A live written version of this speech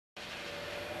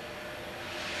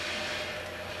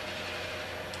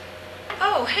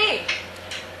Oh, hey!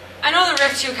 I know the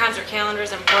Riff 2 concert calendar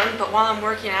is important, but while I'm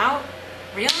working out,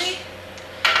 really?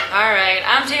 Alright,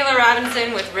 I'm Taylor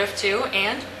Robinson with Riff 2,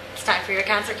 and it's time for your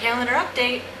concert calendar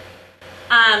update.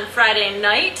 On Friday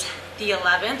night, the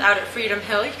 11th, out at Freedom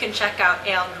Hill, you can check out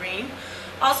Al Green.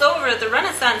 Also over at the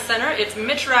Renaissance Center, it's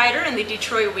Mitch Ryder and the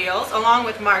Detroit Wheels, along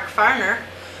with Mark Farner.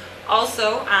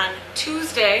 Also on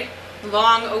Tuesday,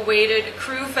 long-awaited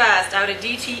Crew Fest out at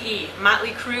DTE. Motley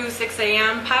Crue, 6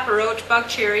 a.m., Papa Roach,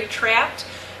 Buckcherry, Trapped,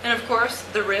 and of course,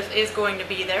 the Riff is going to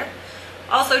be there.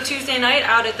 Also Tuesday night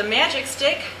out at the Magic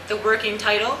Stick, the working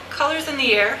title, Colors in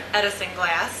the Air, Edison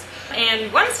Glass.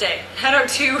 And Wednesday, head out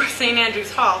to St.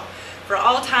 Andrews Hall for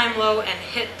All Time Low and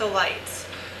Hit the Lights.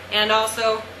 And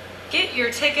also, get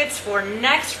your tickets for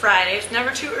next Friday. It's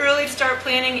never too early to start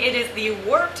planning. It is the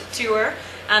Warped Tour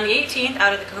on the 18th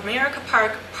out of the Comerica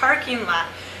Park parking lot.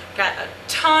 Got a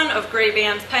ton of great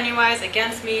bands: Pennywise,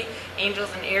 Against Me, Angels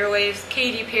and Airwaves,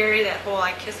 Katy Perry, that whole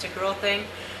I Kissed a Girl thing.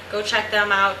 Go check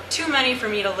them out. Too many for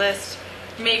me to list.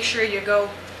 Make sure you go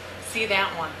see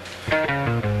that one.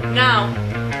 Now,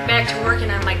 back to working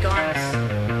on my guns.